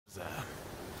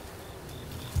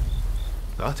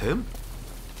That him?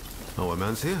 Our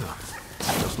man's here.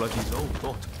 Just like his own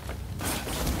thought.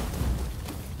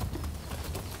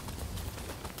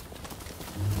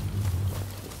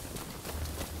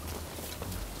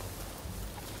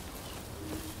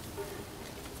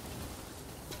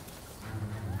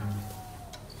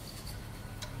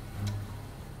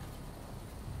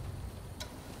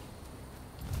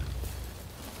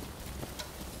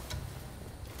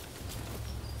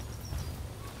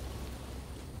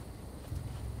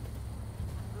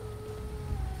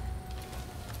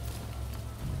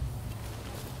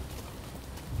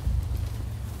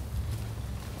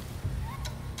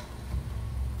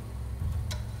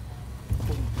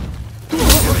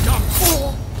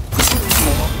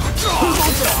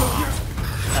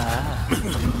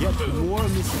 Yet more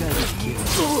misguided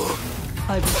kills.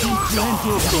 I've seen plenty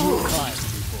of your kind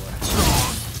before.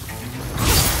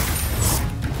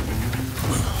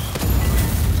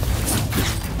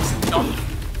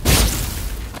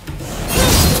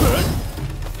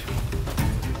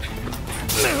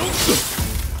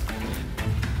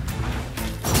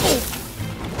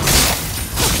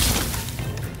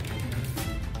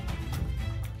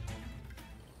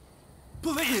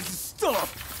 Please stop!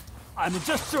 I'm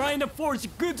just trying to forge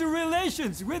good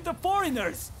relations with the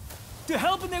foreigners to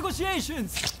help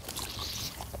negotiations.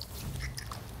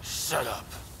 Shut up.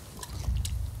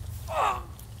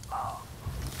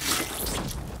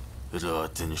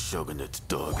 Rotten shogunate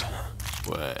dog.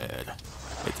 Well,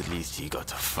 at least he got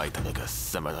to fight like a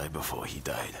samurai before he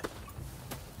died.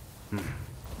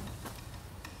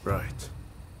 Right.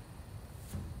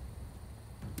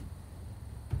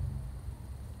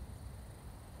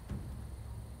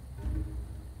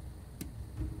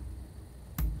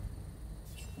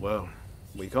 Well,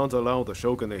 we can't allow the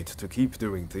shogunate to keep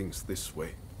doing things this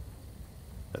way.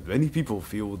 And many people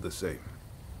feel the same.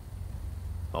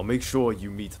 I'll make sure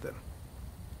you meet them.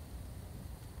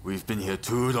 We've been here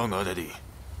too long already.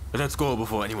 Let's go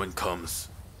before anyone comes.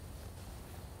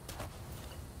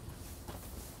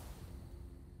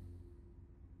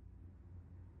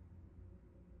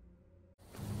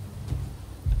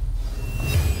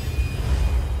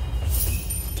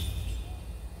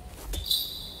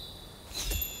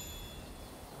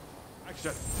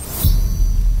 Action!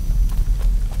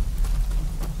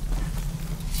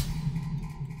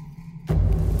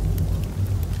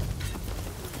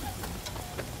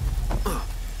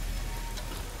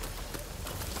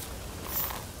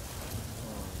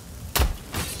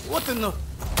 What in the...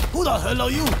 Who the hell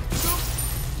are you?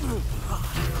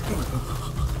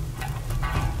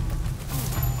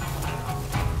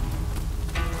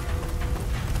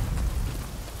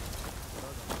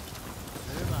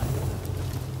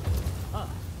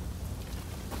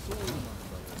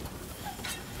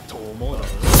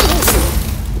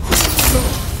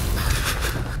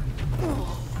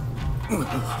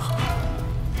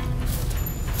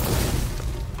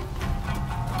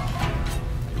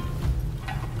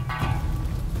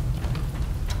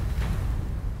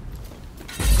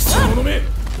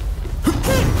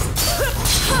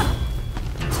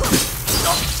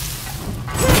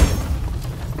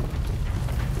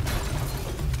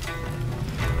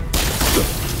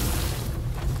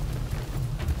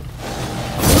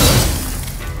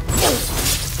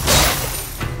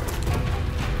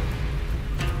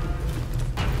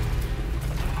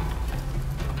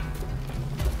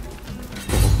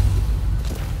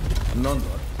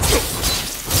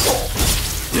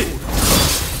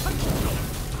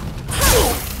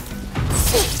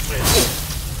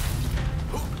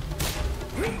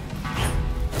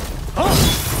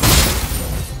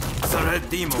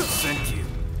 Demon sent you.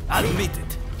 Admit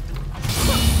it.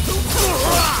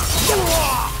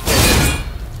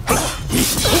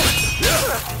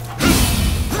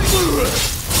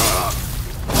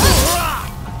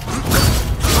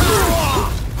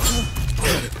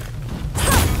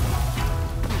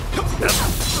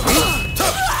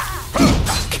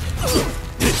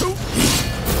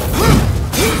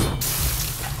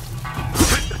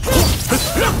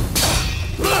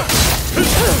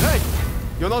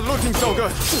 You're not looking so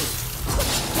good.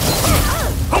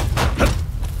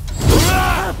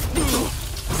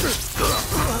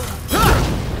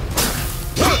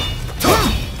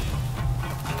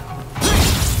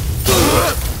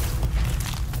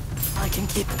 I can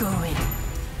keep going.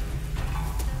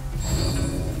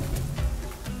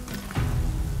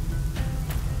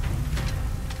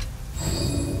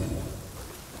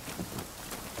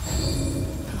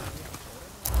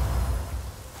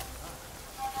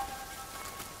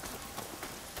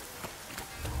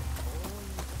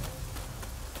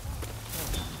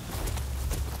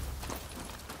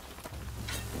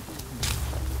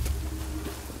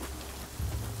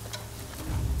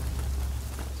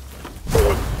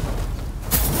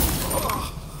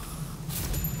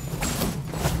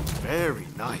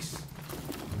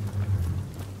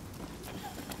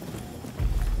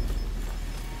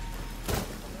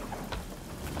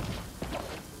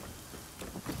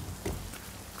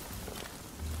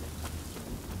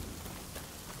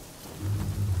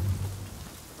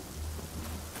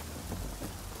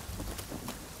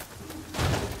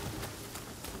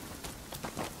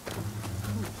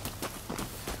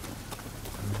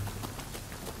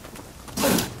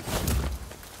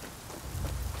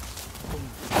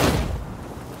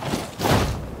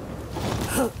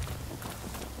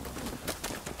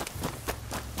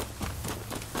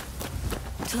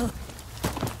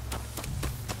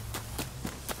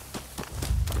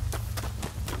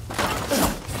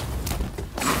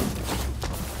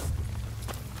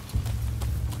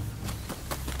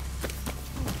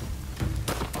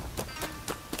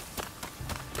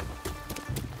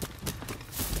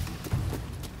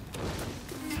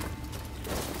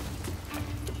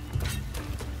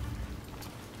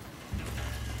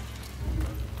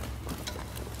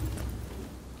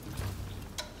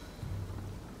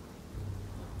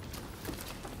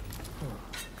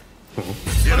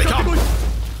 Here they come!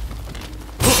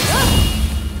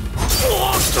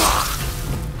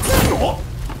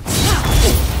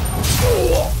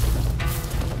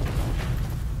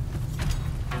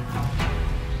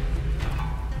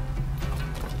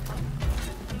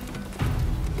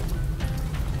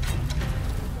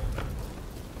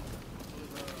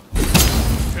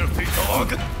 Filthy dog!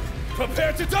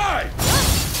 Prepare to die!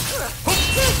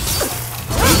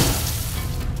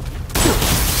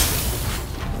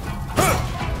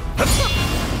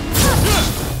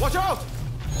 Watch out!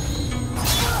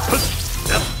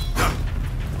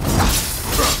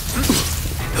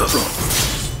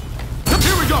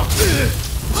 Here we go!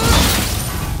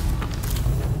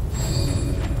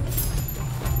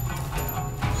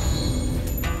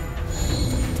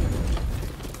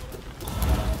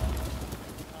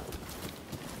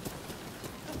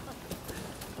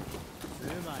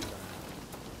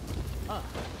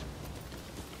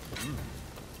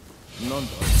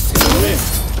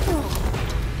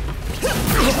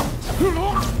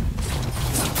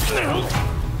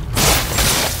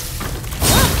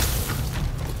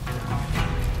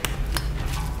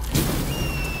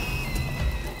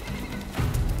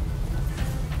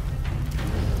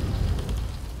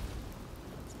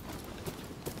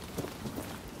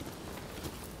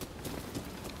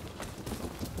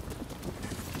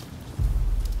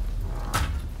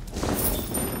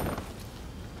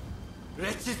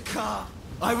 Wretched car!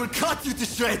 I will cut you to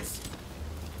shreds!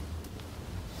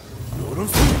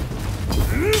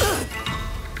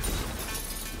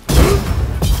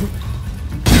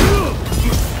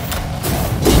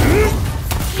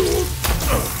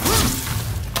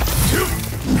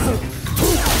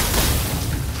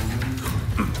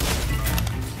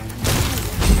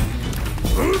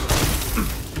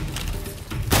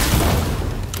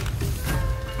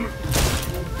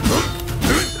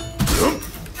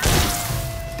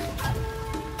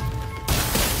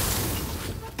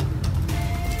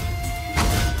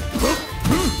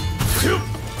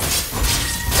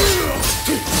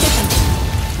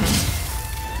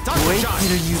 Wait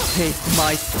till you taste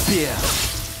my spear.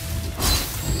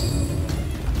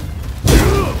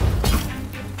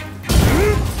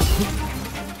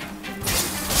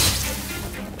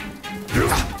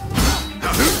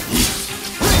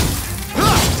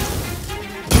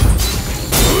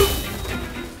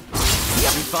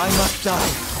 If I must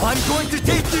die, I'm going to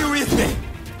take you with me!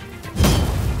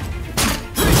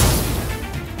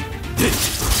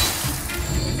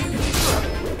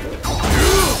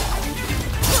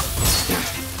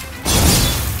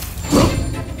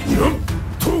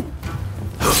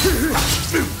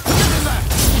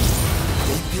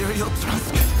 Imperial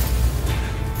Trust.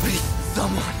 Please,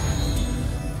 someone.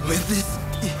 With this,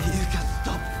 you can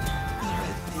stop the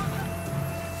Red Sea.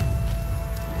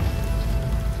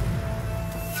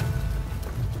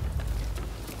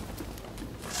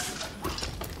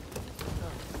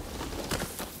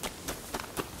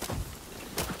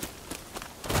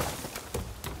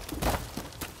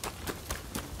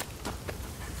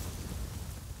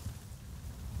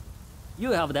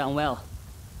 You have done well.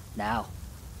 Now,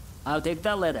 I'll take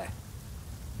that letter.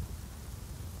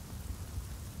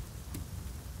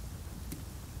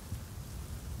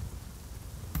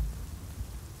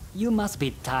 You must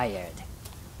be tired.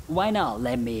 Why not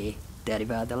let me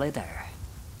deliver the letter?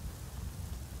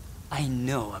 I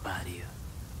know about you.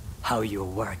 How you're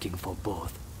working for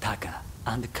both Taka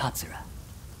and Katsura.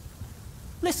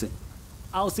 Listen,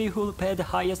 I'll see who'll pay the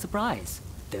highest price,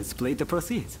 then split the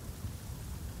proceeds.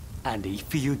 And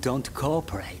if you don't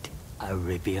cooperate, I'll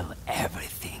reveal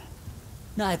everything.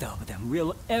 Neither of them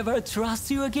will ever trust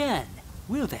you again,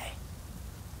 will they?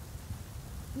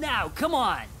 Now, come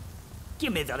on!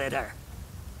 Give me the letter.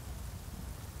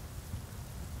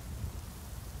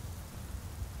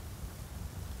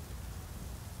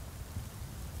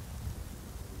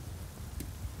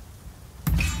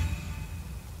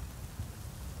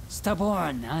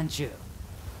 Stubborn, aren't you?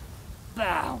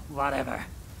 Bah, whatever.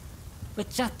 But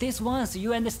just this once,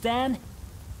 you understand?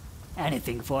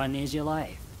 Anything for an easy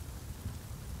life.